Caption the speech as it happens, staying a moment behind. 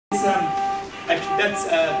that's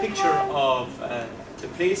a picture of the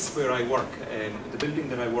place where I work. The building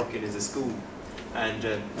that I work in is a school,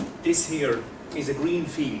 and this here is a green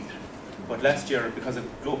field. But last year, because of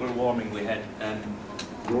global warming, we had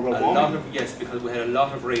because we had a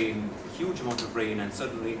lot of rain, a huge amount of rain, and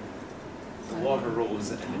suddenly the water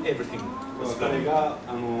rose and everything was flooded.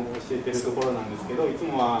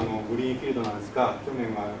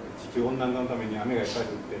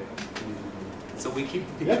 So we keep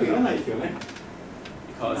the picture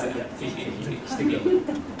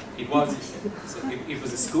because it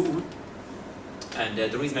was a school, and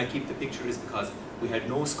the reason I keep the picture is because we had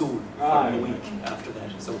no school for a week after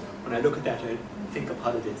that. So when I look at that, I think of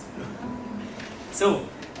holidays. So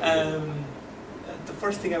the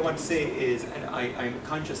first thing I want to say is, and I'm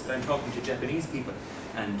conscious that I'm talking to Japanese people,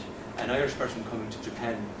 and an Irish person coming to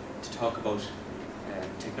Japan to talk about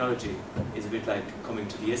technology is a bit like coming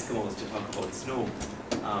to the Eskimos to talk about snow.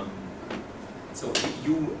 So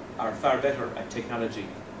you are far better at technology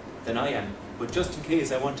than I am. But just in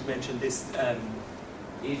case, I want to mention this.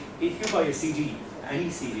 If you buy a CD, any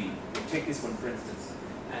CD, take this one for instance,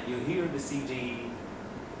 and you hear the CD,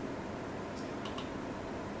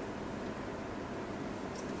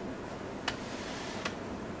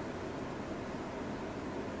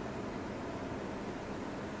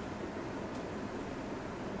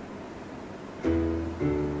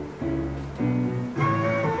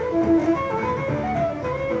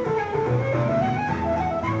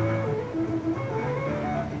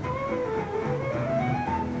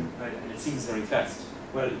 fast.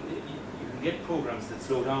 Well, you can get programs that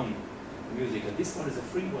slow down the music, and this one is a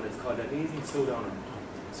free one. It's called Amazing Slowdowner,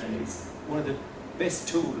 and it's one of the best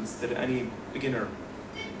tools that any beginner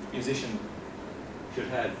musician should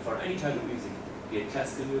have for any type of music, be it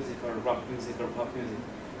classical music or rock music or pop music.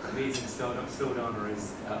 Amazing Slowdowner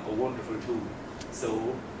is a wonderful tool.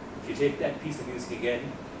 So if you take that piece of music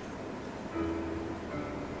again,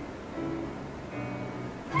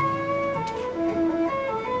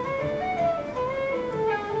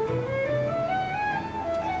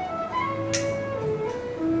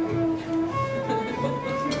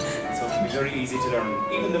 very easy to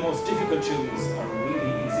learn. Even the most difficult tunes are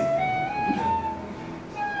really easy.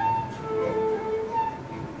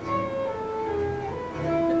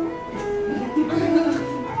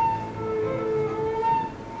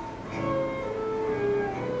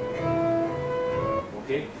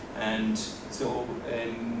 Okay, and so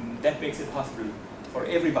that makes it possible for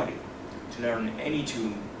everybody to learn any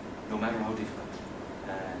tune, no matter how difficult.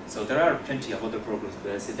 So there are plenty of other programs,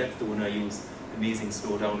 but I said that's the one I use. Amazing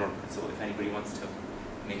Slowdowner. So if anybody wants to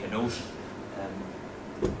make a note,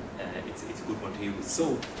 it's a good one to use.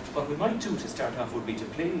 So what we might do to start off would be to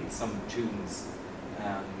play some tunes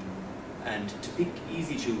and to pick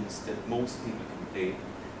easy tunes that most people can play,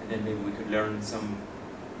 and then maybe we could learn some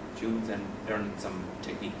tunes and learn some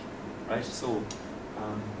technique, right? So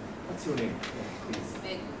what's your name? Yeah,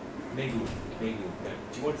 please. Megu. Megu. Yeah.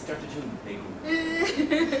 Do you want to start a tune? Megu.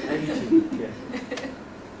 Any tune. Yeah.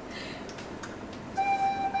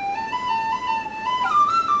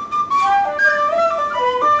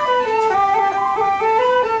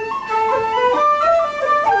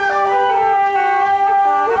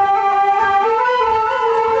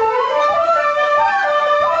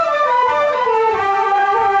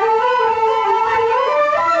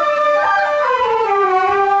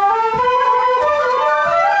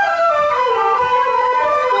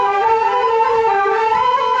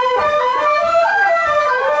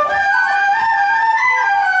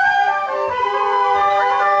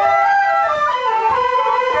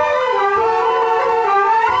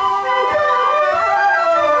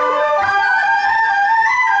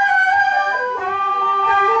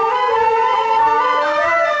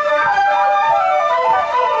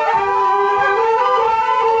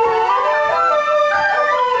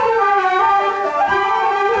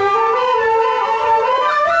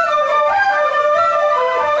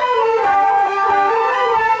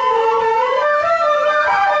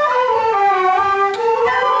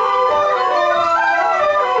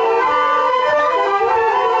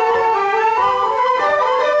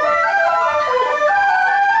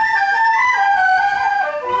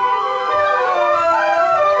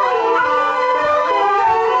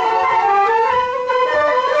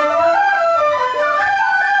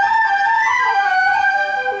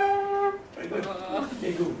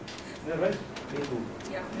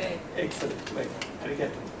 Excellent. Wait,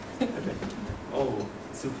 arigato. Okay. Oh,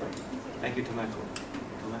 super. Thank you, Tomako.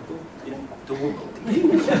 Tomako? Yeah. Tomoko.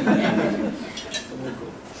 Tomoko.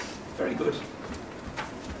 Very good.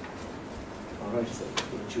 All right, so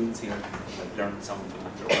the tunes here, I've learned some of them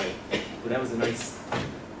after a while. But that was a nice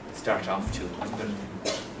start off to.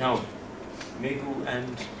 Now, Megu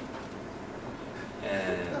and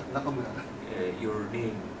your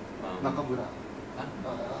name. Nakamura.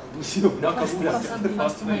 Nakamura.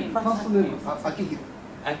 First name. First name Akihiro.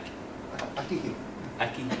 Akihiro.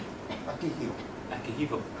 Akihiro.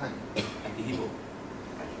 Akihiro. Akihiro.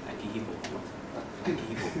 Akihiro.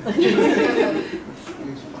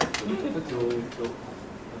 What's your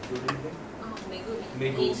name?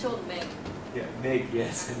 Megu. In short, Meg. Yeah, Meg,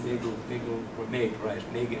 yes, and Megu, or Meg, right?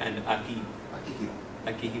 Meg and Akihiro.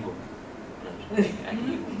 Akihiro. Right.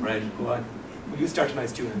 Akihiro. Right, go on. Will you start a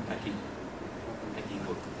nice tune, Akihiro?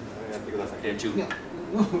 Yeah, tune.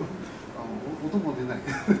 音も出ない。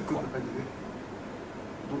こんな感じで。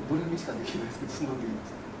どれにしかできないですけど、そんなのでいいで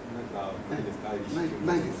す。ないですか？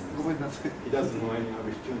ないです。ごめんなさい。He doesn't know any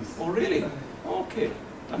Irish tunes. Oh, really? Okay,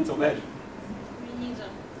 not so bad. Me neither.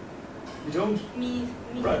 You don't? Me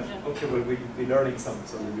Right. neither. Okay, well, we'll be learning some,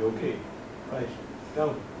 so we'll be okay. Right.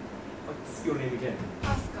 Now, what's your name again?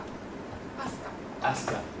 Asuka.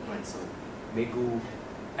 Asuka. Right, so Megu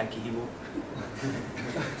Akihiro.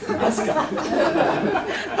 Asuka.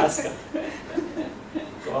 Asuka.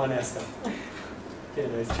 Go on, Asuka. Okay,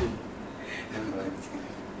 nice tune.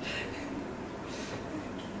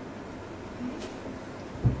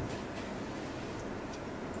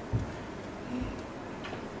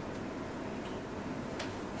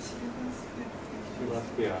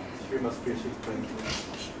 She must be, she's playing.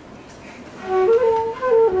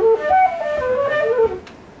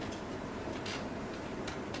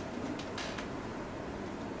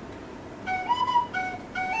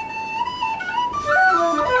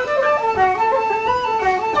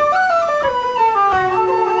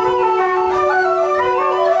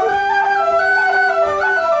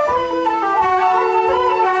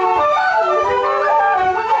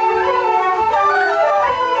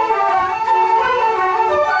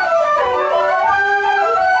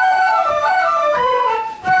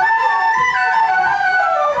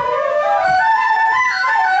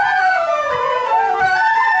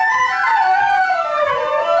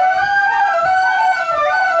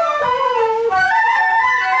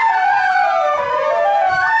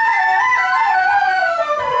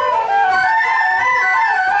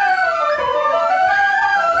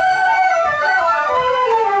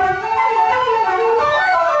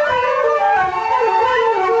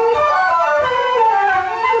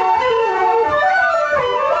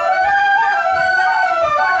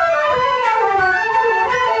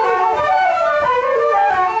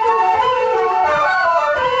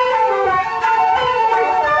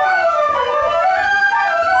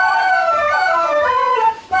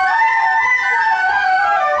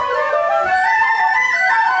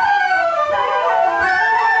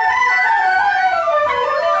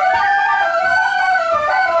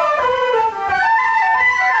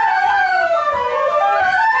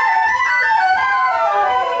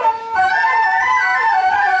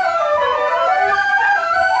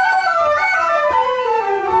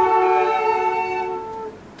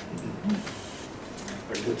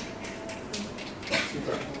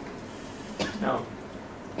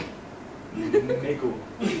 Megu.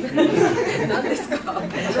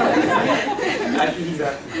 Akihisa.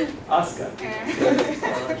 Asuka.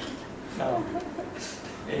 Now,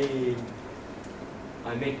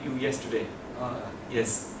 I met you yesterday. Yes.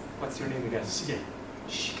 What's your name again? Shige.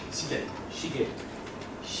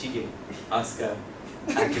 Shige. Asuka.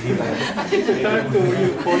 Akihisa.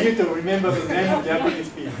 For you to remember the name of Japanese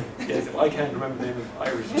people. Yes, I can't remember the name of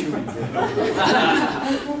Irish tunes.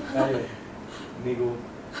 Megu.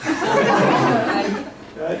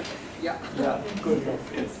 Right? Yeah. Yeah, good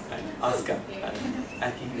enough, yes. And Asuka, and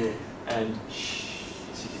Akihiro, and Shige.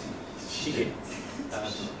 Shige.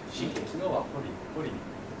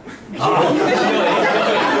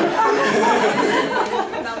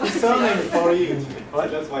 His surname is Hori. What?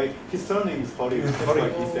 That's why his surname is Hori. That's why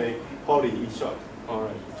he say Hori in short.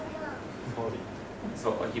 Alright. Hori.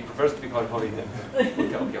 So he prefers to be called Hori then.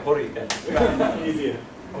 Okay, Hori then. Easier.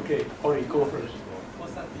 Okay, Hori, go for it.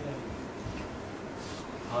 What's that mean?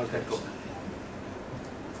 How'd that go?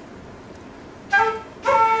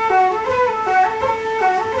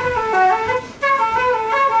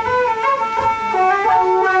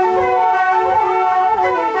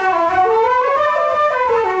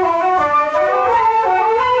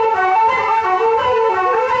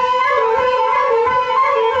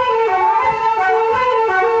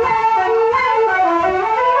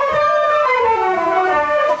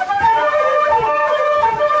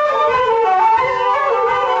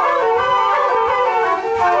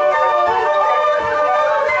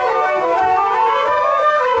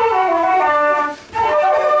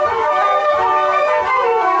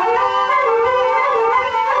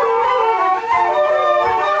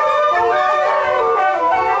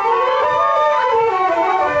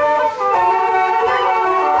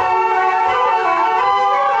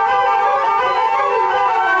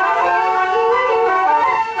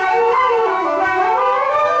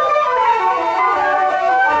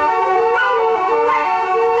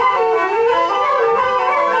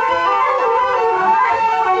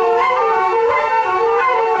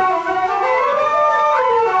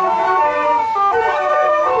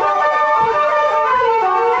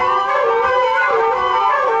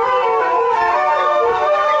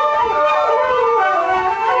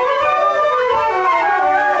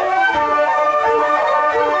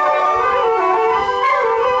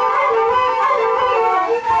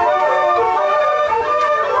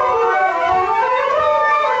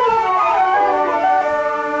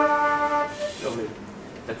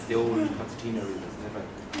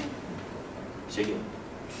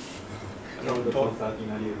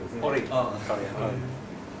 Ori. Oh, sorry.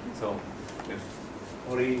 So, with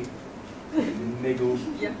Ori, Negu,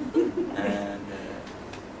 and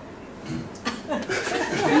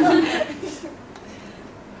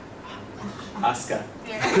Aska,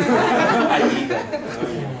 and Ida.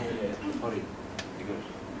 Ori, be good.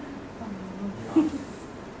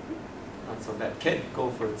 Not so bad. Ken, go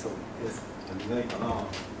for it. So, yes. ないかな。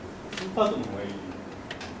スーパートの方がいい。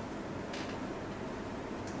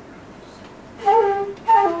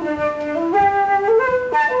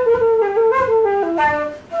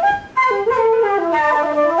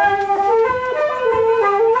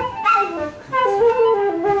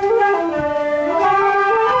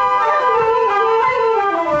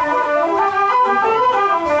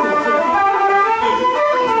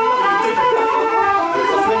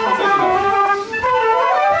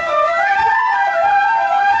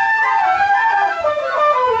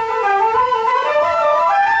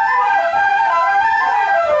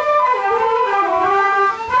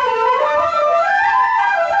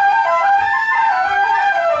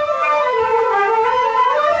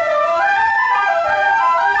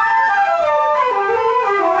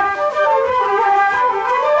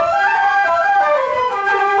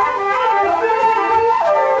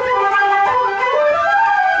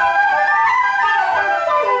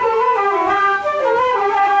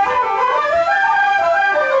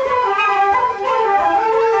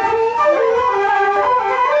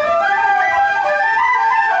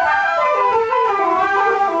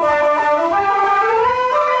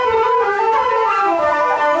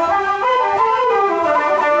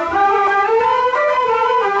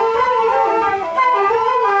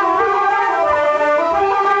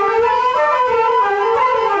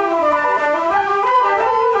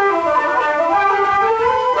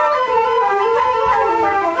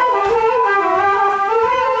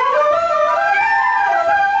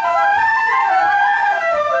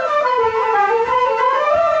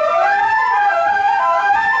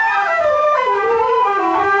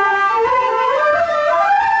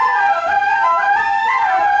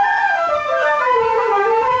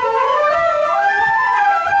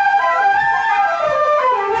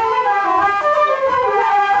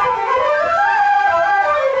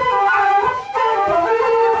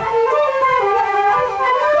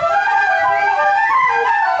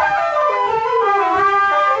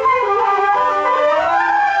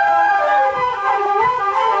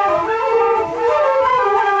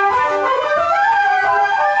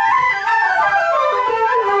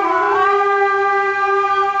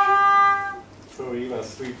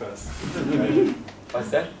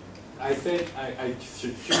What's that? I said I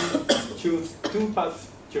should choose two-part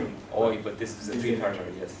tune. Oh, but this was a three-parter,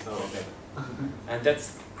 yes. Oh, okay. And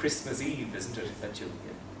that's Christmas Eve, isn't it? That you?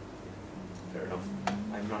 Yeah. Fair enough.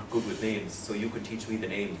 I'm not good with names, so you could teach me the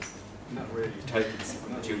names. Not really. The titles of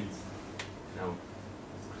the Not tunes. No.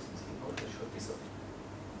 It's Christmas Eve. Oh, they should be so.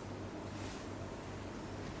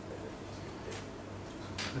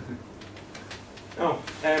 No.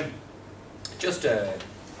 Just a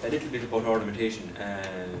little bit about ornamentation.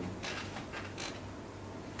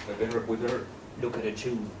 We better look at a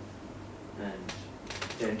tune and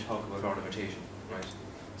then talk about ornamentation, right?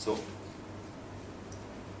 So, would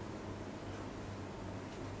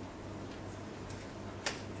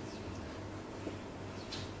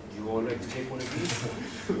you all like to take one of these?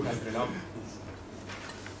 Pass it along.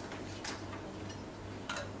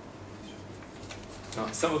 Now,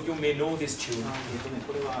 some of you may know this tune.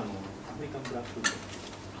 これはアメリカンブラックウッド。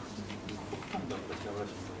北海道と違うらし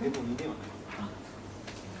い。エボニーではない。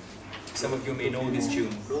Some of you may know this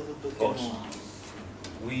tune, but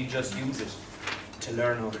we just use it to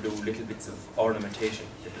learn how to do little bits of ornamentation,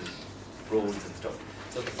 little rolls and stuff.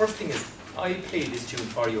 So the first thing is, I play this tune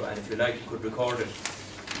for you, and if you like, you could record it.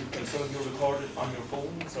 Can some of you record it on your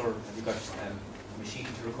phones, or have you got a machine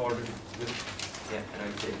to record it with? Yeah, and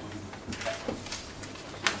I'll play it.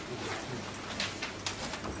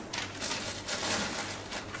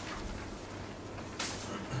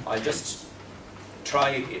 I'll just try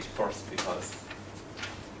it first because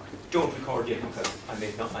don't record yet because I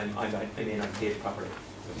may not play it properly.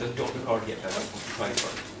 So just don't record yet. I want to try it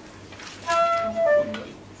first.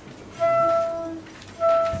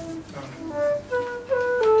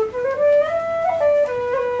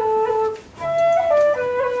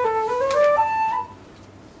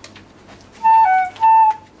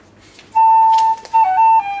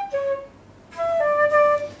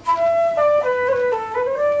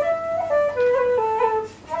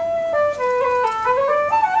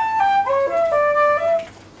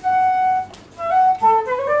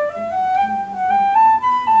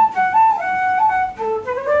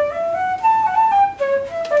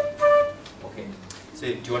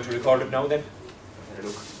 do you want to record it now then? Have a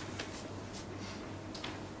look.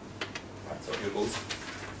 Right, so here goes.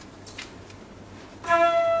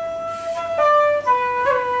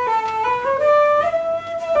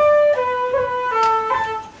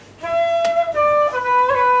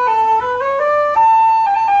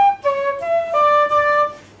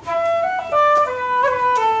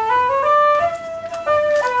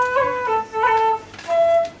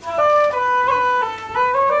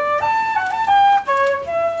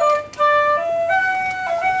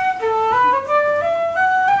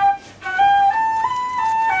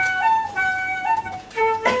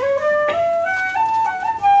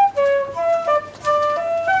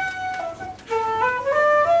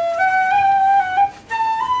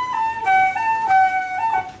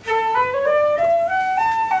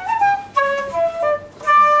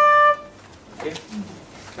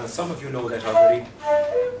 Some of you know that already,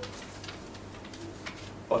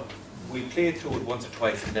 but we'll play through it once or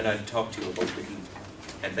twice and then I'll talk to you about little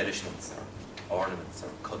embellishments or ornaments or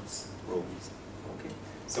cuts, rows. Okay,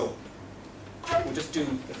 so we'll just do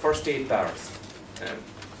the first 8 bars.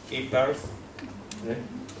 8 bars. Okay.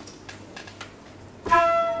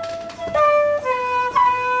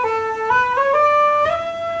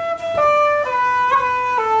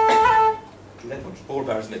 That much? 4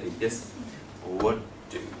 bars maybe, yes. 1,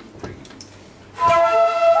 2, 3.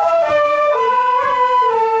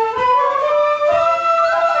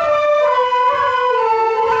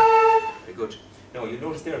 Very good. Now you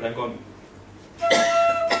notice there that I'm going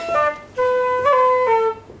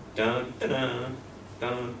dun dun dun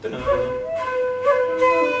dun dun dun.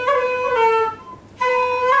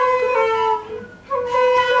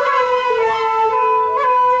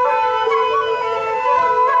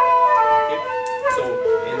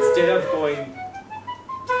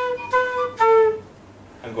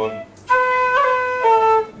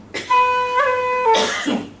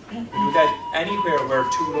 Anywhere where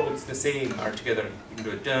 2 notes the same are together, you can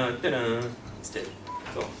do it dun dun dun instead.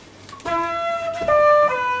 So.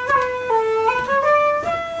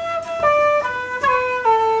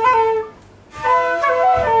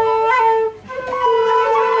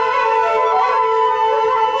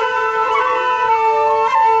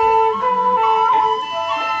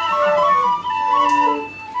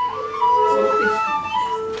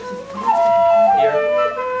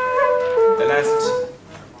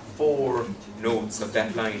 Of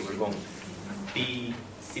that line, we're going B,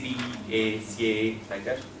 C, D, A, C, A, like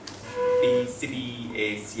that. B, C, D,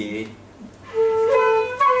 A, C, A.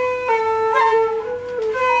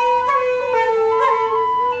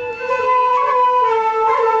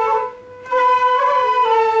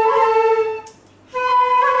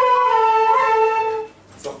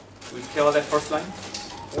 So, we play all that first line.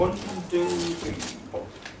 1, 2, 3, 4.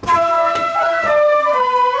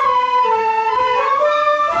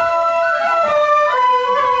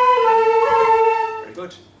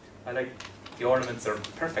 I like the ornaments are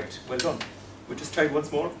perfect. Well done. We'll just try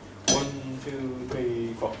once more. 1, 2,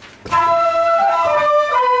 3, 4.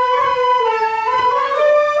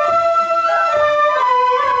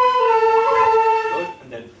 Good.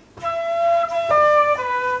 And then.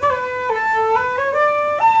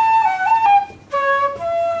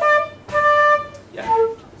 Yeah.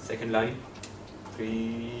 Second line.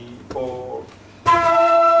 3, 4.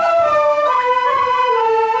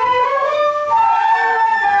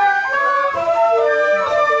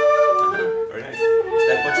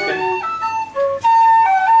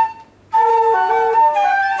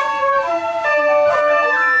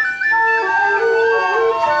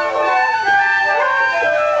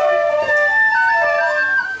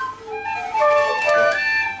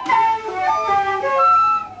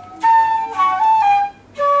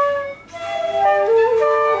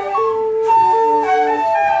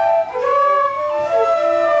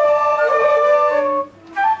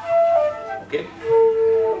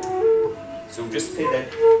 So just play that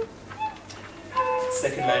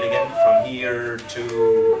second line again from here to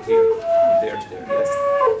here, from there to there, yes?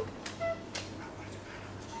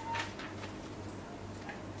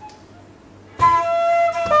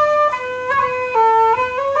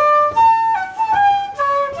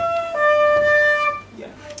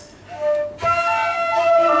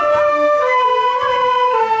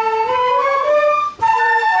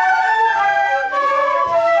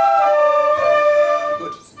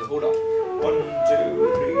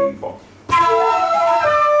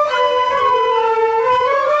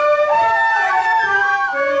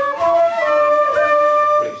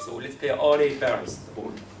 All 8 bars, the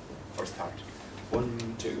whole first part.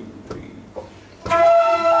 1, 2, 3, 4.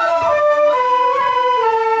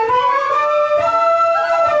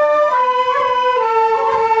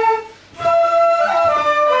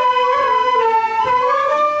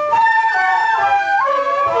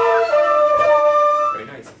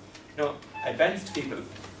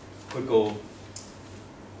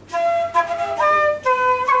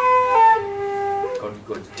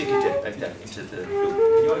 dig-a-da, like that, into the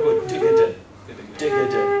flute. You want to go dig-a-da,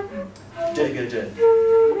 dig-a-da, dig-a-da,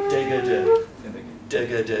 dig-a-da,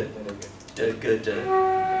 dig-a-da, dig-a-da,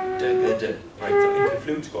 dig-a-da. Right, so into the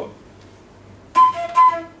flute, go.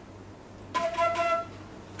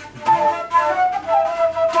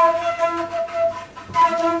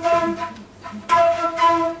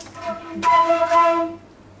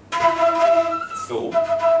 So,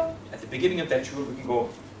 at the beginning of that tune, we can go.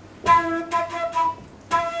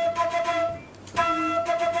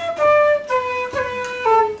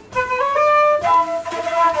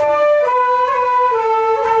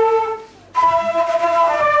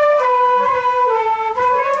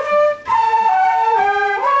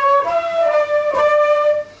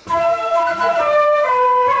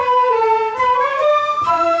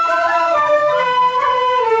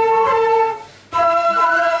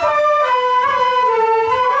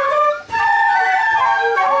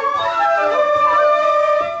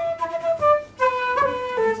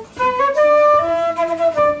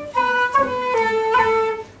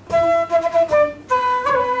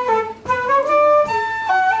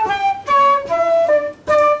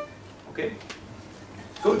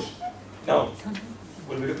 Good. Now,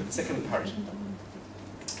 when we look at the second part.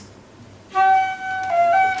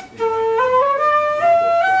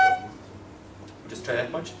 We'll just try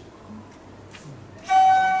that much.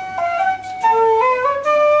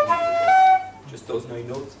 Just those 9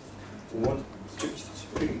 notes. 1, 2,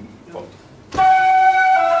 3, 4. Good.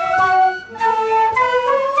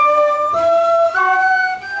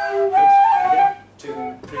 Again.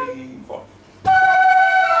 2, 3, 4.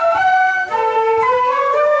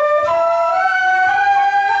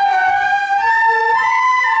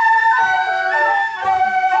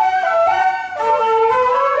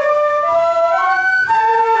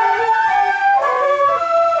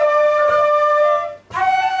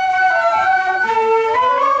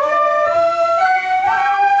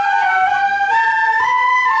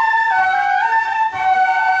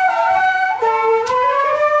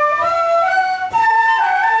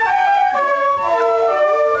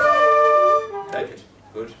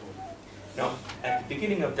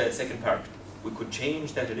 Second part, we could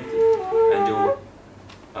change that a little and do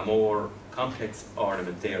a more complex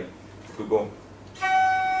ornament there. If we go. So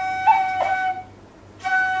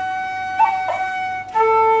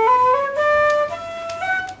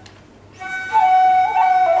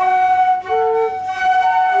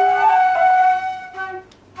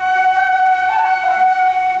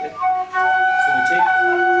we take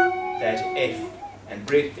that F and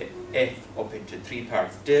break the F up into 3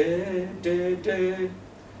 parts. Da, da, da.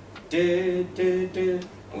 Da, da, da.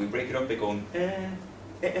 And we break it up by going F,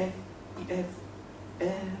 F, F, F,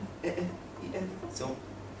 F, F, F. So.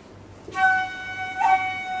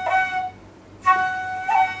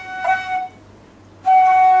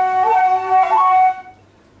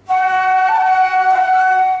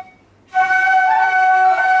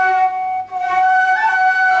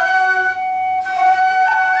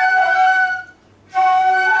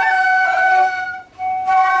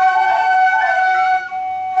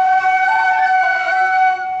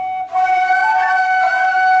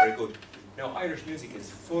 Irish music is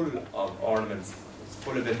full of ornaments, it's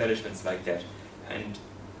full of embellishments like that, and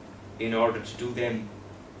in order to do them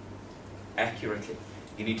accurately,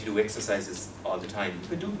 you need to do exercises all the time. You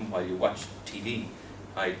can do them while you watch TV.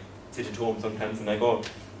 I sit at home sometimes and I go.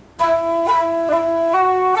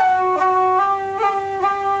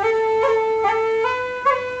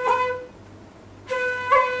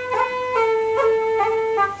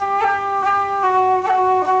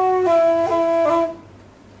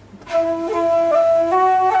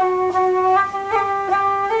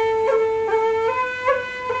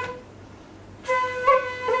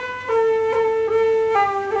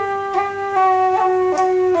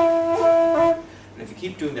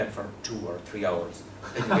 Keep doing that for 2 or 3 hours.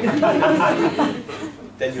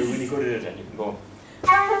 Then you're really good at it and you can go.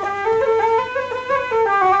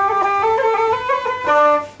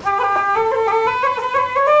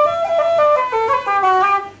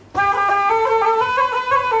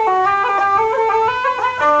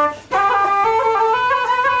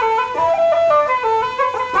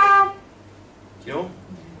 You know?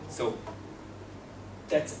 So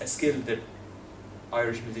that's a skill that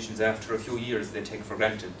Irish musicians, after a few years, they take for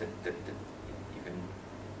granted that you can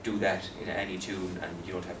do that in any tune and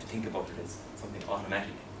you don't have to think about it. It's something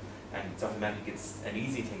automatic. And it's automatic, it's an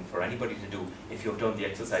easy thing for anybody to do if you've done the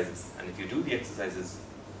exercises. And if you do the exercises,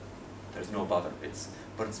 there's no bother.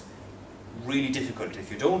 But it's really difficult if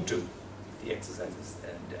you don't do the exercises.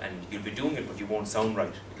 And you'll be doing it, but you won't sound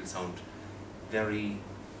right. It'll sound very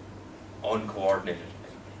uncoordinated.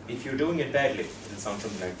 if you're doing it badly, it'll sound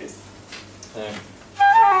something like this.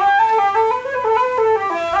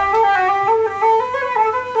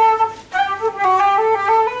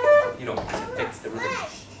 You know, it affects the rhythm.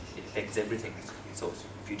 It affects everything. So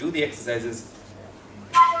if you do the exercises,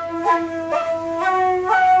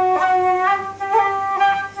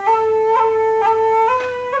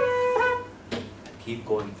 keep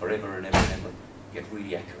going forever and ever and ever, get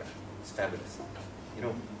really accurate. It's fabulous, you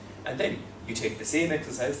know. And then you take the same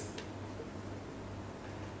exercise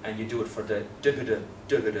and you do it for the dugada,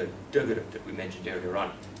 dugada, dugada that we mentioned earlier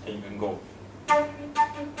on, and you can go.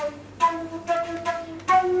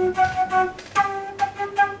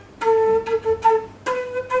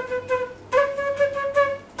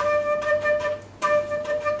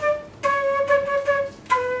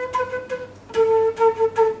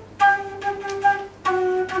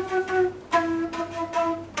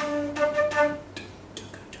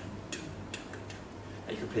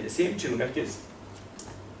 And you can play the same tune like this.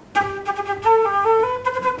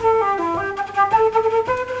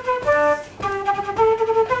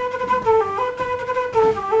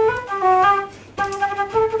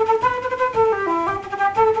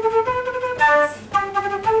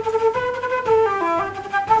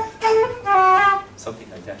 Something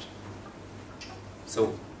like that.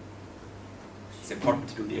 So it's important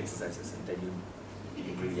to do the exercises, and then you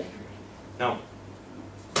get really accurate. Now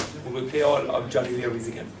we will play all of Johnny Leary's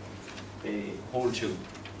again, the whole tune.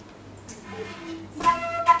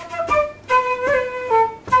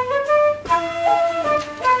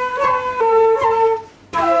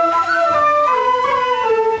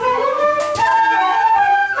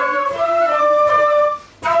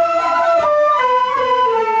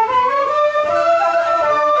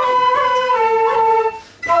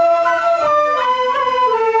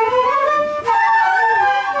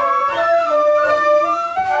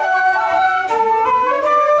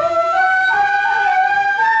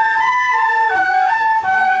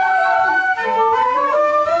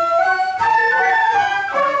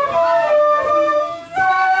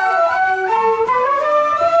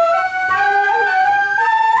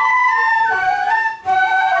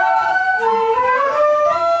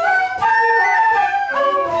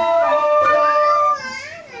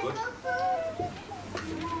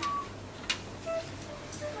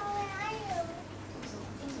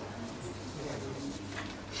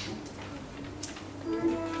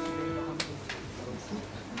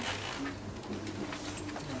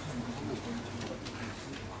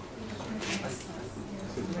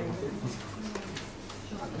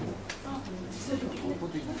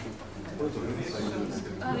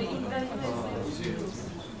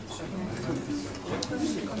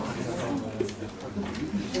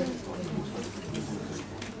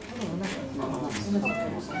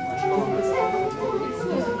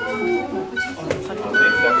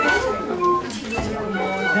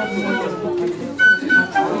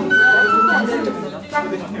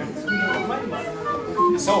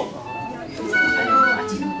 So,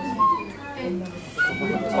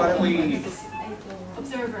 what have we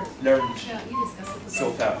learned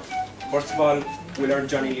so far? First of all, we learned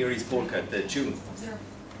Johnny Leary's polka, the tune.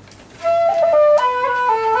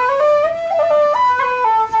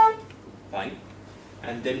 Fine.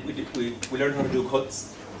 And then we learned how to do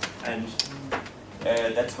cuts, and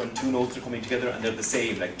that's when two notes are coming together and they're the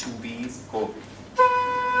same, like two B's, go,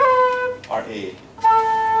 or A,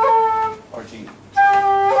 or G,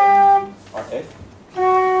 or F.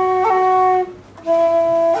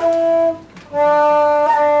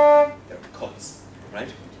 They're cuts,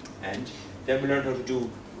 right? And then we learned how to do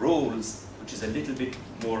rolls, which is a little bit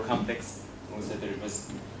more complex. We said that it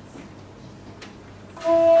was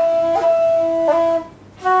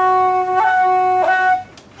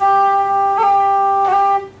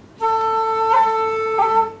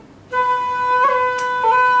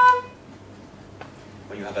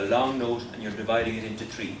when you have a long note and you're dividing it into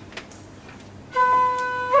three.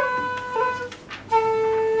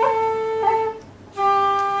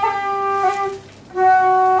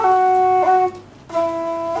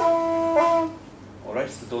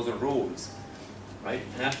 Those are rolls, right?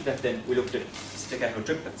 And after that, then we looked at staccato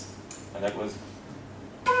triplets, and that was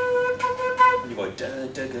you go da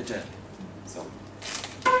da da da. So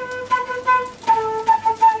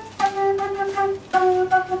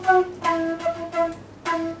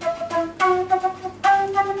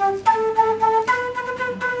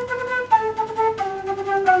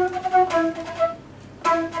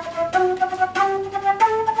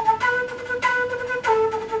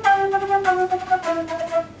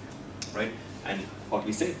right? And what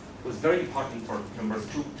we said was very important for numbers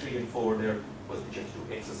 2, 3, and 4 there was that you have to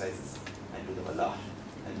do exercises and do them a lot,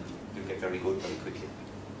 and you'll get very good very quickly.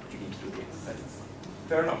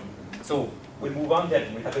 Fair enough. So we'll move on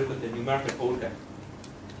then. We'll have a look at the Newmarket polka.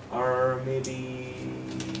 Or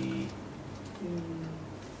maybe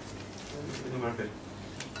the Newmarket.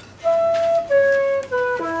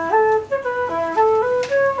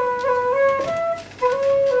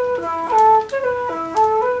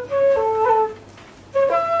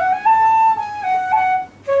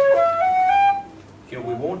 You know,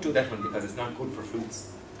 we won't do that one because it's not good for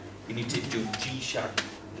flutes. You need to do G sharp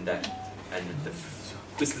in that, and the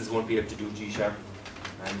whistles won't be able to do G sharp,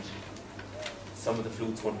 and some of the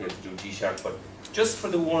flutes won't be able to do G sharp. But just for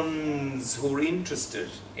the ones who are interested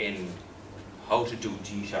in how to do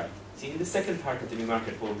G sharp, see in the second part of the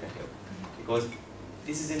Newmarket polka here, because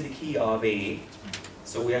this is in the key of A,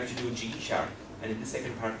 so we have to do G sharp, and in the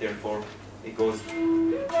second part, therefore, it goes.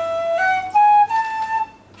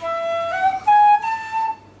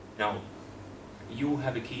 Now, you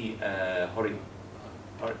have a key, Hori,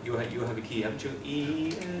 or you have a key, haven't you?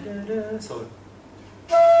 E, da, da, so.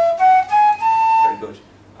 Very good.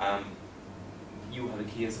 You have a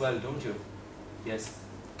key as well, don't you? Yes,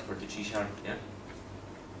 for the G sharp, yeah.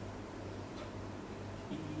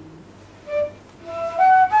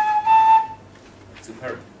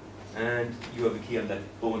 Superb. And you have a key on that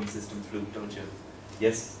bone system flute, don't you?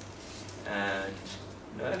 Yes. And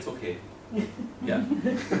no, that's okay. Yeah.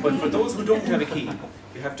 But for those who don't have a key,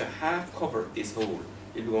 you have to half cover this hole.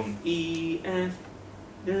 You'll be going E, F,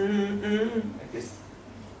 like this.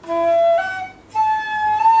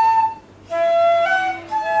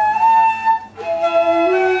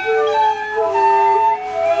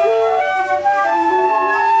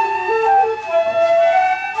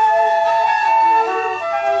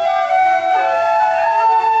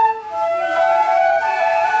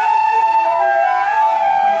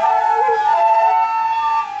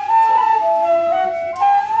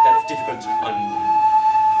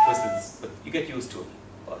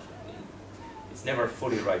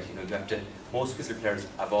 Most whistle players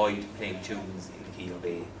avoid playing tunes in the key of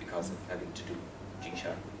A because of having to do G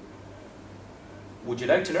sharp. Would you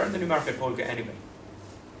like to learn the Newmarket polka anyway?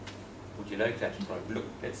 Would you like that? Right, look,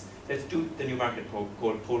 let's do the Newmarket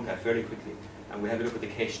polka very quickly, and we'll have a look at the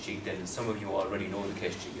Keshchik then. Some of you already know the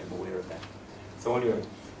Keshchik, I'm aware of that. So anyway,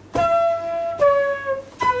 do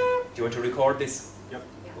you want to record this? Yep.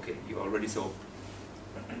 Okay, you already so.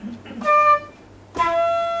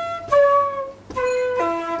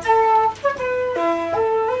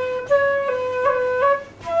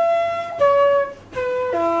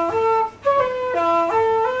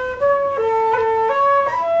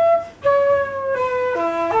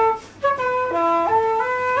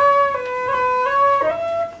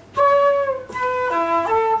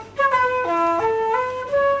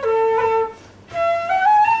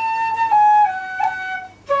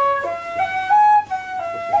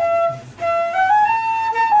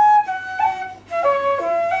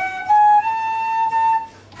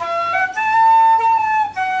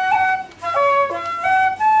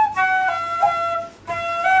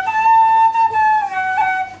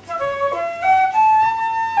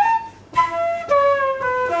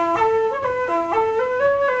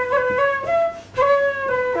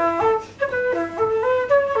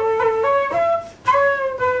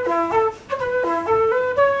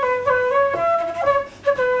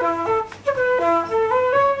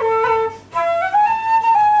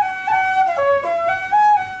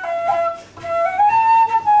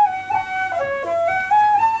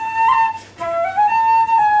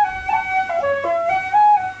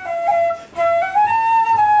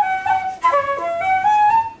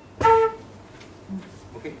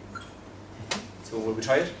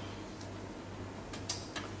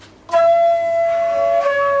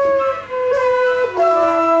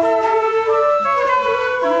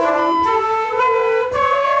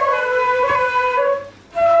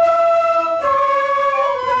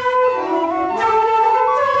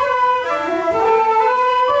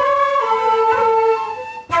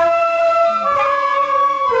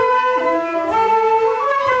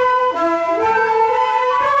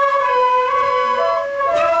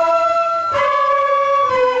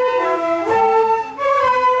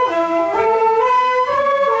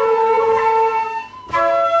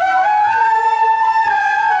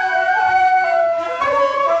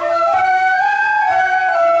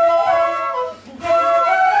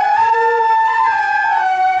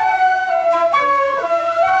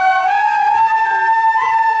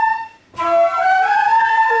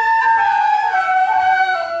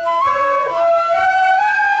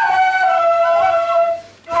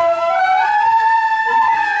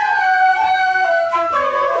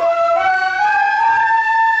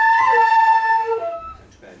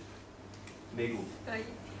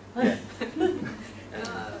 Yeah.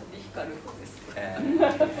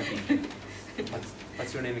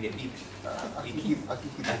 What's your name again?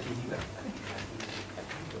 Akihira.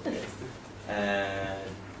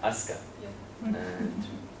 And Asuka. And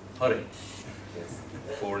Hore. Yes.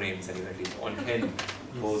 4 names anyway, at least. On Ken,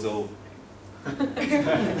 Bozo. And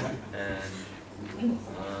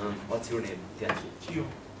what's your name? Kyo.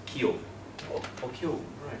 Kyo. Oh, Kyo.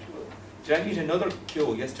 Right. Did I meet another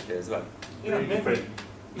Kyo yesterday as well? Very different.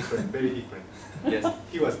 Very different. Yes.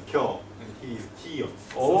 He was Kyo and he is Kyo.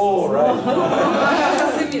 Oh, right.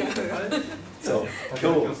 So,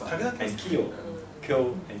 Kyo and Kyo.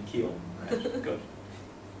 Kyo and Kyo. Right, good.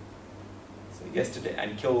 So, yesterday,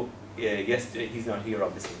 and Kyo, yesterday, he's not here,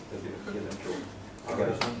 obviously.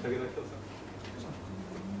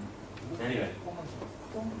 Anyway.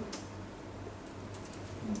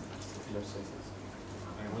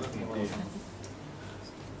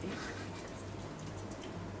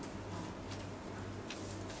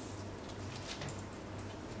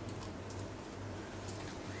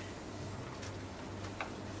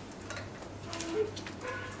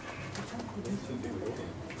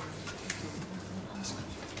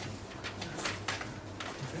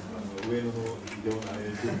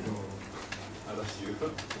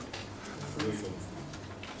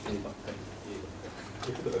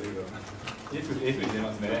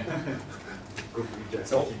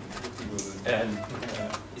 So,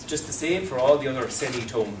 it's just the same for all the other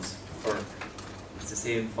semitones. It's the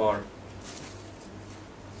same for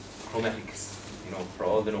chromatics, you know, for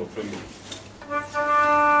all the notes.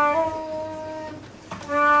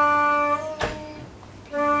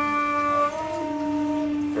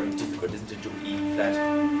 Very difficult, isn't it, to E flat?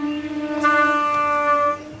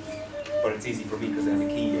 But it's easy for me because I have a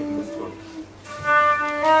key. I can go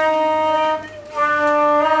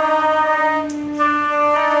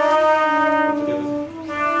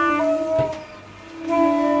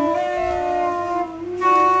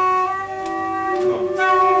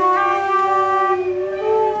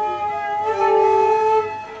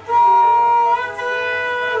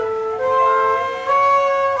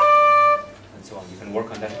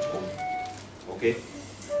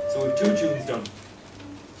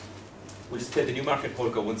to Newmarket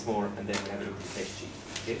polka once more, and then we have a look at the text sheet.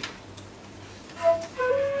 Okay?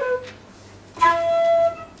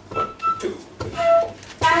 1, 2, 3, 4.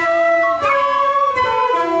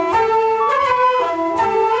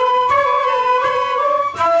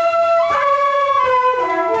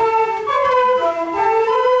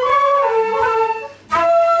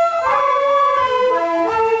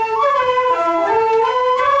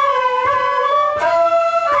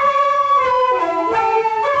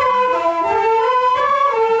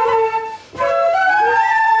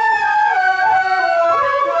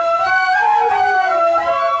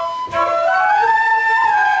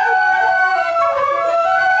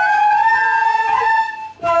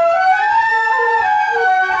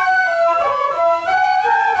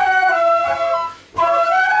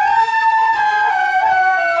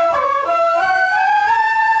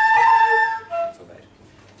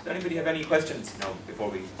 Questions now before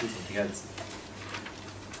we do something else?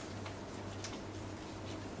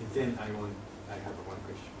 In the end, I have one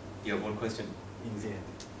question. You have one question? In the end.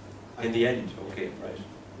 In the end, okay, right.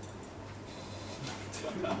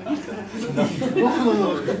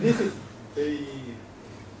 No. This is very.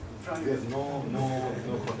 There's no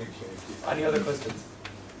connection. Any other questions?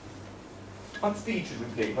 What speed should we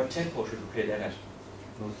play? What tempo should we play that at?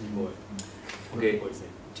 No tempo. Okay.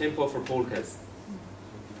 Tempo for polkas.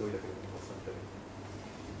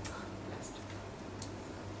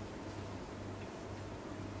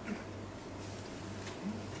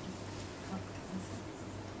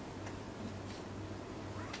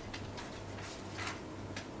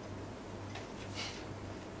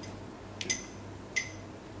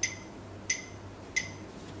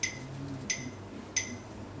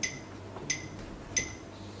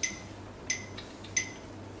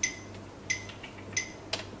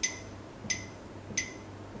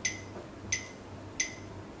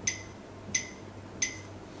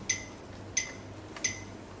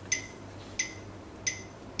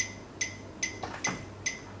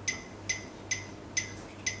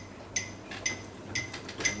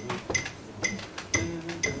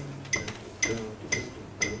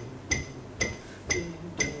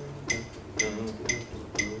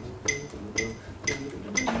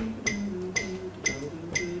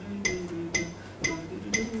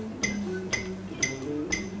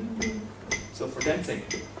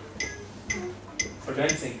 For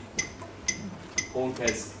dancing,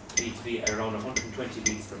 polkas need to be around 120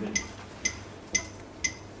 beats per minute.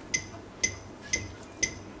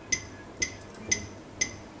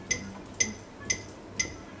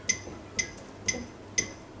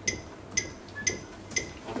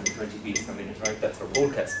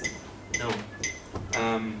 polkas. Now,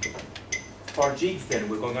 for jigs then,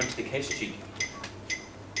 we're going on to the Kesh jig.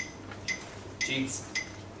 Jigs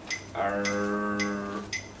are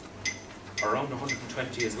around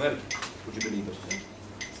 120 as well, would you believe it?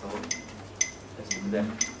 So, let's do that.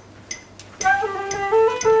 No,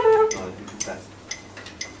 I'll do too fast.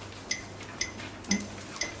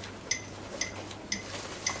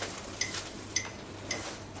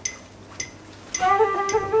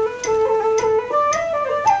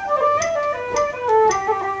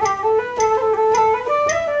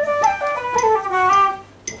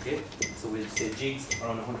 Okay, so we'll say jigs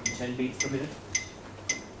around 110 beats per minute.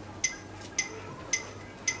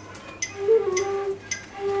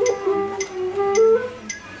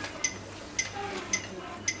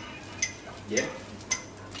 Yeah.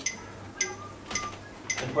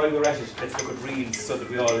 And while we're at it, let's look at reels so that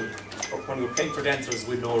we all, when we're playing for dancers,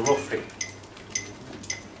 we know roughly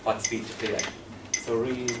what speed to play at. So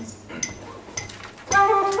reels.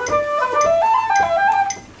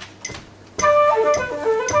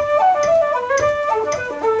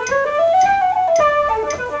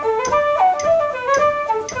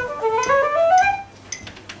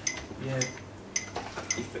 Yeah.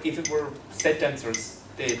 If it were set dancers,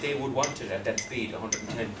 they would want it at that speed,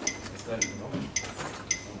 110 as well, you know.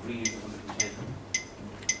 So reels 110.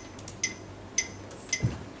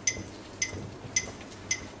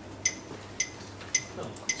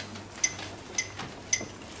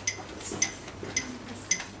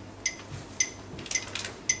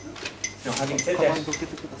 Now, having said that,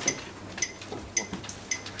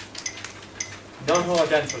 not all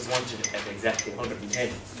dancers wanted it at exactly 110.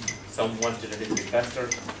 Some wanted it a little bit faster,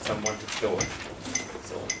 some wanted slower.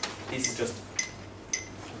 So this is just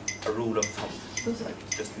a rule of thumb,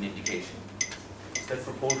 just an indication. So that's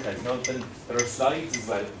for polkas. Now then, there are slides as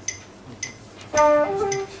well.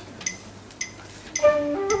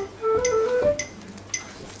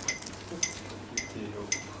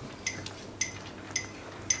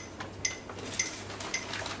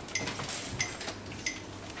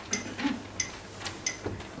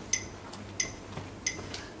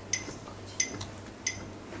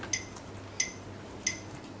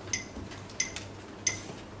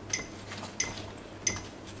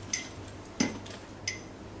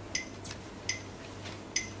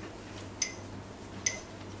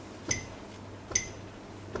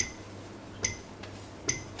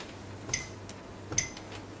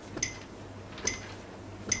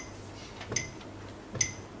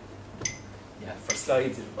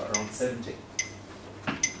 Slides is around 70.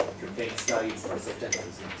 If you're playing slides for set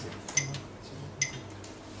dancers.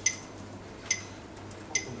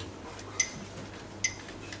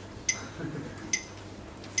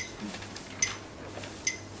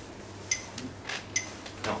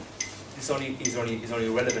 Now, this is only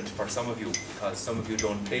relevant for some of you because some of you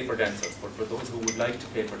don't play for dancers, but for those who would like to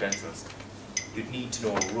play for dancers, you'd need to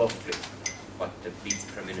know roughly what the beats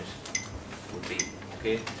per minute would be.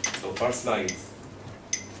 Okay? So for slides,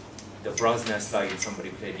 the Brosna slide somebody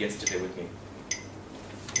played yesterday with me.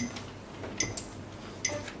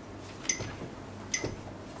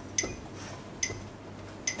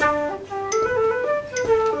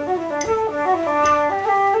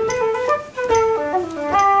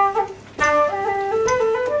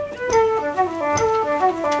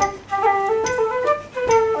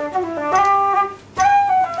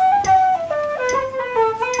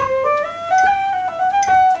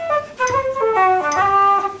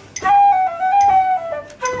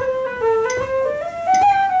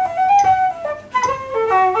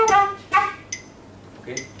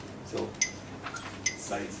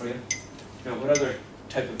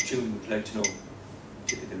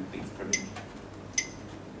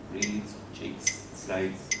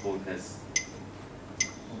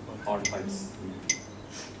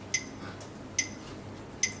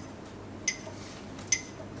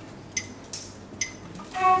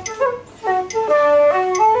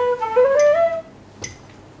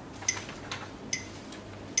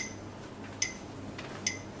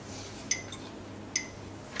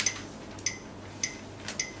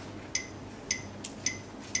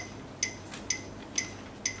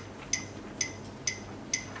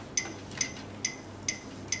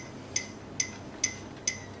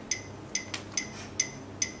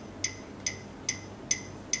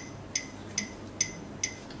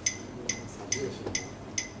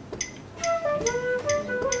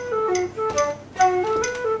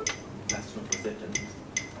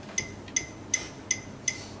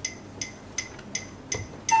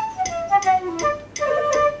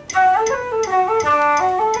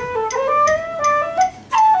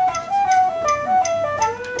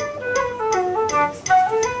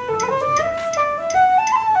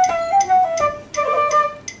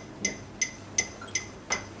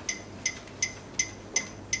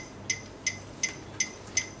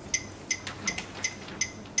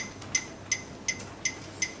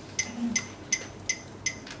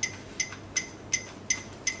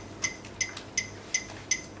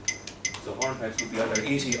 autographs would be either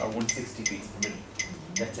 80 or 160 beats per minute.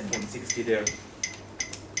 That's at 160 there.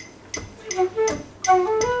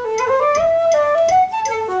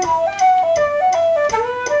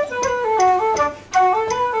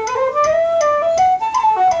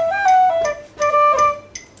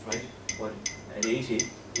 Right? But at 80,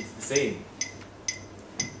 it's the same.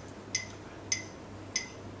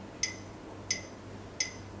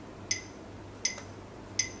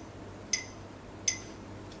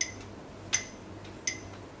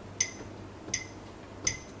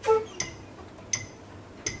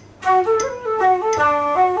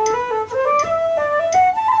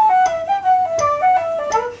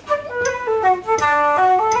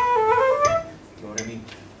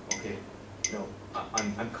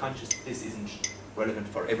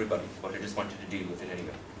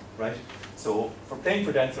 So for playing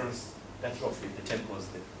for dancers, that's roughly the tempos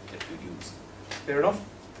that we use. Fair enough?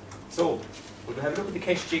 So we'll have a look at the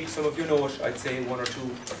Kesh jig. Some of you know it. I'd say 1 or 2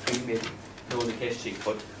 or 3 maybe know the Kesh jig,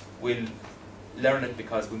 but we'll learn it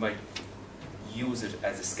because we might use it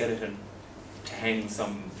as a skeleton to hang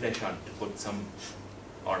some flesh on, to put some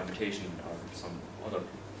ornamentation or some other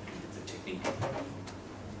technique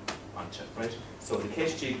onto it, right? So the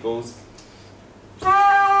Kesh jig goes.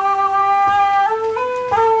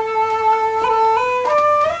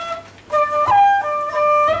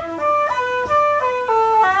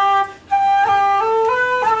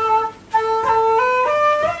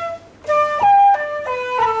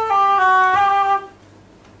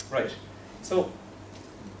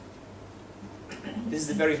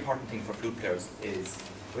 Very important thing for flute players is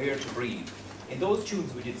where to breathe. In those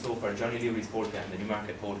tunes we did so far, Johnny Leary's polka and the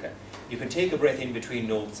Newmarket polka, you can take a breath in between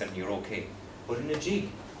notes and you're okay. But in a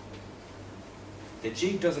jig, the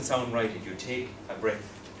jig doesn't sound right if you take a breath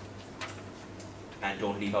and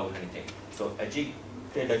don't leave out anything. So a jig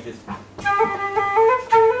played like this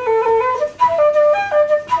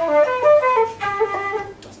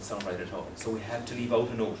doesn't sound right at all. So we have to leave out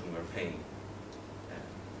a note when we're playing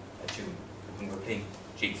a tune. When we're playing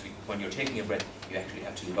jigs, when you're taking a breath, you actually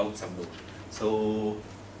have to leave out some note. So,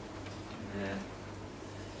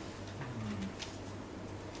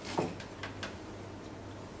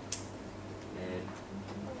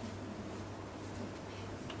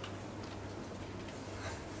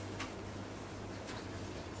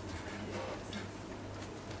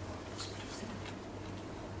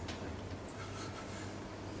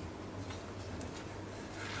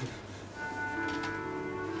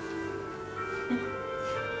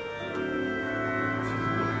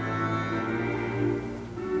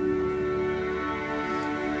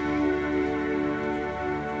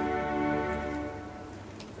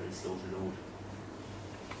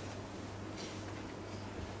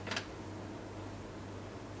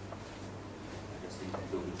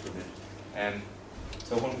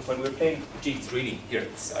 so when we're playing jigs, really, here,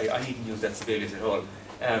 I needn't use that Sibelius at all.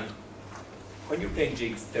 When you're playing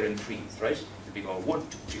jigs, they're in threes, right? You'll be going 1,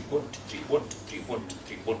 2, 3, 1, 2, 3, 1, 2, 3, 1, 2,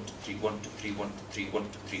 3, 1, 2, 3, 1, 2, 3, 1, 2, 3,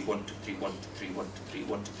 1, 2, 3, 1, 2, 3, 1, 2, 3, 1, 2, 3,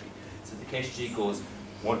 1, 2, 3. So the Kesh jig goes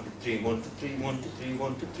 1, 2, 3, 1, 2, 3, 1, 2, 3,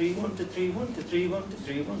 1, 2, 3, 1, 2, 3, 1, 2, 3, 1, 2,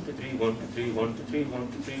 3, 1, 2, 3, 1, 2, 3, 1, 2, 3, 1,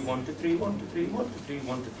 2, 3, 1, 2, 3, 1, 2, 3, 1, 2, 3,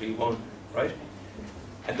 1, 2, 3, 1, right?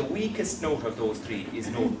 And the weakest note of those three is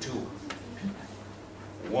note 2.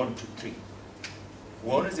 1, 2, 3.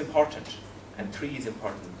 1 is important and 3 is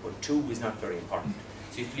important, but 2 is not very important.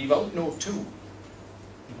 So if you leave out note 2,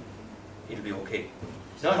 it'll be okay.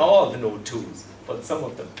 Not all the note 2s, but some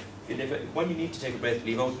of them. When you need to take a breath,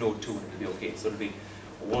 leave out note 2 and it'll be okay. So it'll be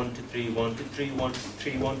 1, 2, 3, 1, 2, 3, 1, 2,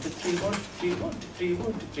 3, 1, 2, 3, 1, 2, 3, 1, 2, 3,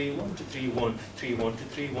 1, 2, 3, 1, 2, 3, 1, 3, 1, 2,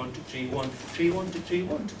 3, 1, 2, 3, 1, 3, 1, 2, 3,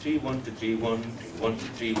 1, 2, 3, 1, 2, 3, 1, 3, 1,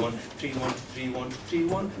 2, 3, 1, 3, 1, 2, 3, 1, 2, 3,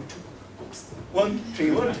 1, 2, 1,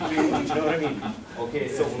 3, 1, 2, 3, 1, you know what I mean? Okay,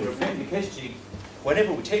 so when we're playing the Kesh jig,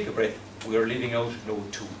 whenever we take a breath, we are leaving out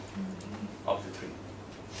note 2 of the 3.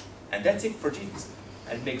 And that's it for jigs.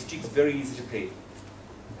 And it makes jigs very easy to play.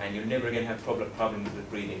 And you'll never again have problems with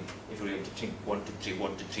breathing if you're able to think 1, 2, 3,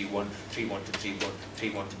 1, 2, 3, 1, 3, 1, 2, 3, 1, 3,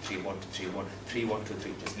 1, 2, 3, 1, 2, 3, 1, 3, 1, 2,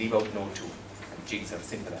 3. Just leave out note 2. And jigs are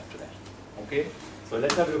simple after that. Okay? So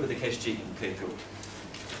let's have a look at the Kesh jig and play through.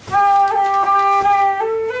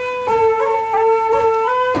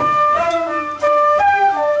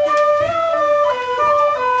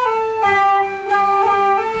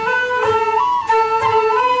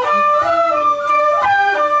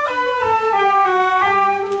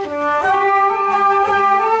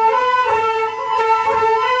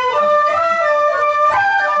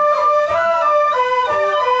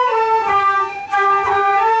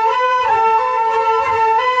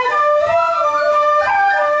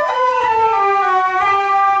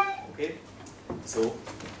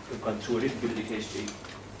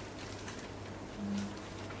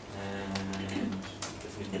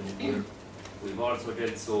 also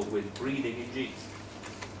dealt so with breathing in G.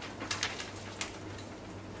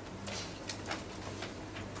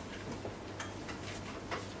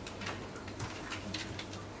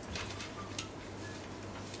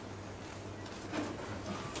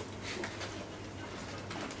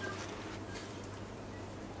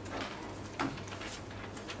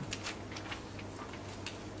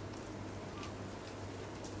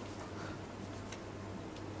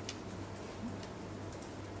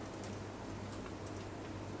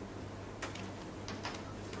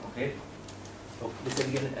 Okay, so listen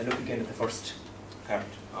again and look again at the first part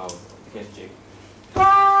of the J.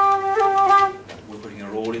 We're putting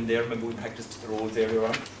a roll in there. Remember we practiced the rolls earlier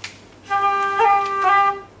on?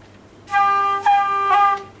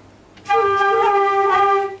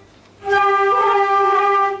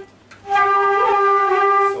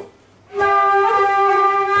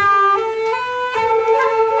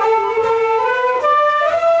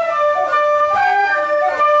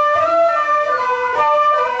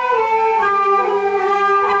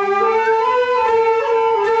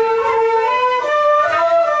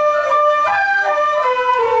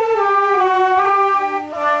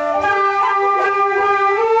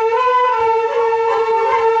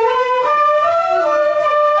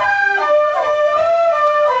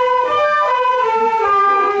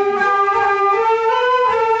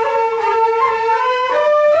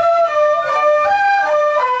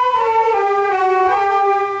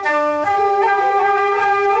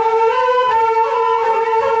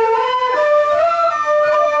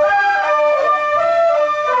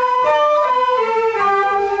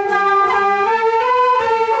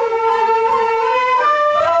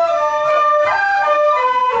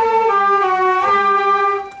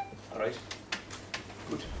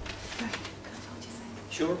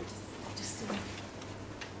 Sure. Just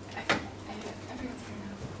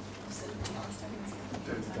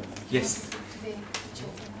Yes. Today,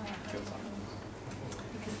 children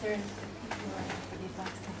because they're people for the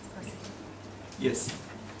advanced capacity. Yes.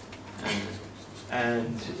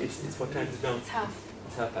 And it's what time is it now? It's half.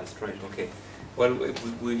 It's past, right? Okay. Well,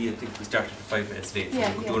 we I think we started 5 minutes late. So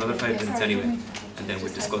Yeah, we'll do another 5 minutes sorry, anyway, just and then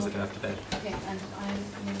we'll discuss it after that. Okay, and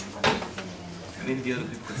And maybe the other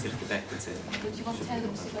people can still get back and say. would you want to tell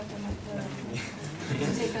them to go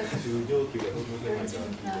to take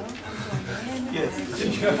out now? Yes.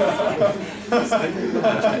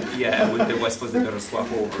 Yeah, well, I suppose they better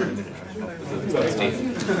swap over in a minute.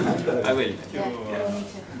 I will.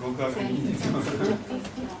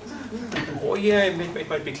 Oh yeah, it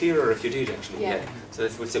might be clearer if you did actually. Yeah. So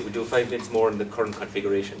that's what we'll do 5 minutes more in the current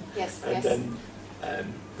configuration. Yes. And then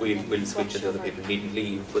we'll switch to the other people needn't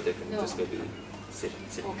leave, but they can just maybe sit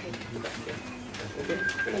Okay. in the back. Yeah. Okay.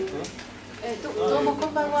 どうもこ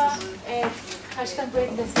んばんは。大使館ブレイ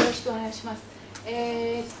クです。よろしくお願いします。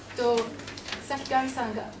さっきガリさ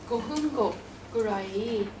んが5分後ぐら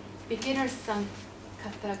いビギナーズさん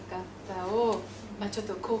方々をちょっ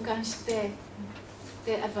と交換して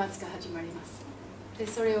でアドバンスが始まります。で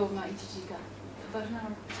それを1時間。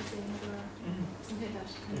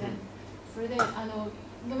それで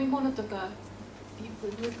飲み物とか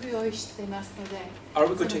用意してますので。Or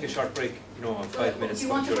we could take a short break, you know, 5 minutes. You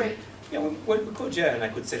want a break? Yeah, well, we could, yeah, and I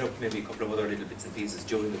could set up maybe a couple of other little bits and pieces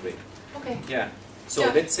during the break. Okay. Yeah. So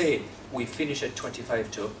Yeah. let's say we finish at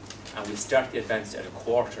 25 to, and we start the advanced at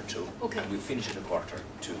 1:45, Okay. and we finish at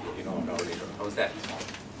 1:45, you know, an hour later. How's that?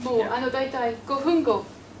 もうだいたい5分後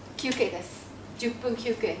休憩です。10分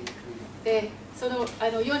休憩でその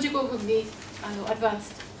45分にアドバン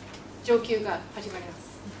ス上級が始まりま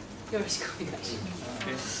す。よろしくお願いし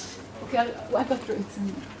ます。Okay, I got drinks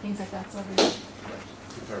and things like that, so I'll be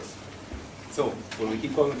Superb. So, will we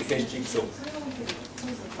keep going with the Kenjing? So.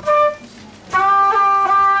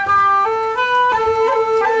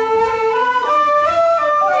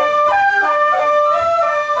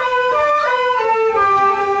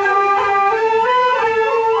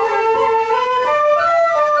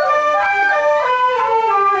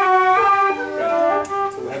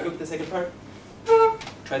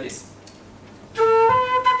 Try this.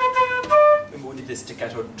 Remember we did this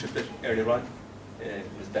staccato triplet earlier on? It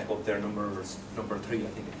was back up there, number 3, I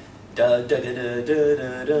think. Da da da da da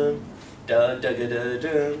da da da da da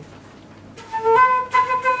da.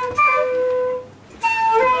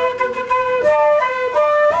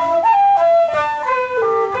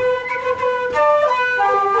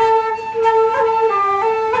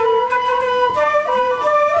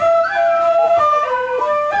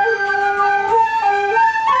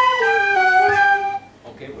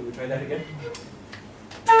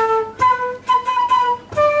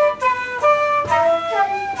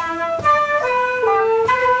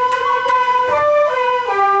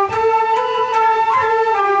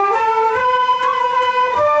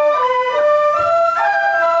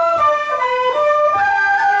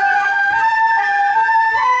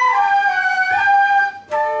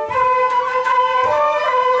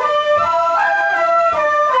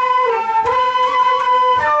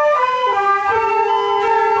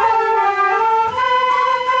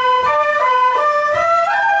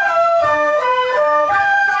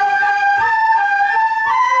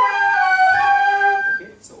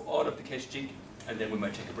 jig, and then we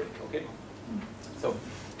might take a break, okay? So,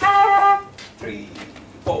 3,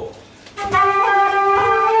 4.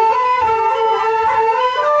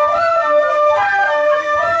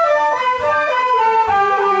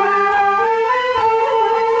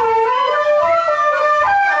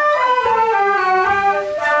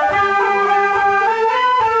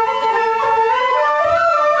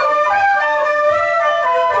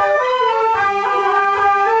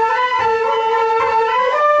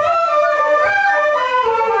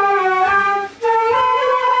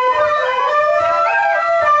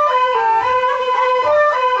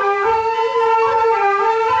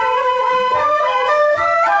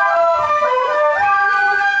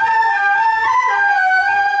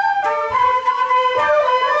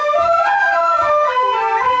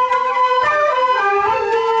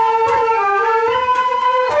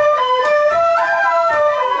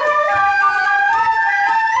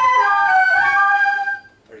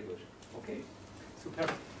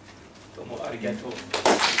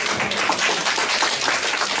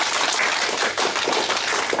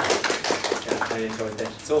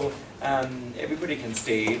 So everybody can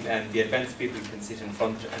stay, and the advanced people can sit in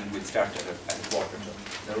front, and we'll start at a quarter to.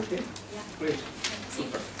 Is that okay? Yeah. Great.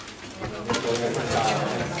 Super.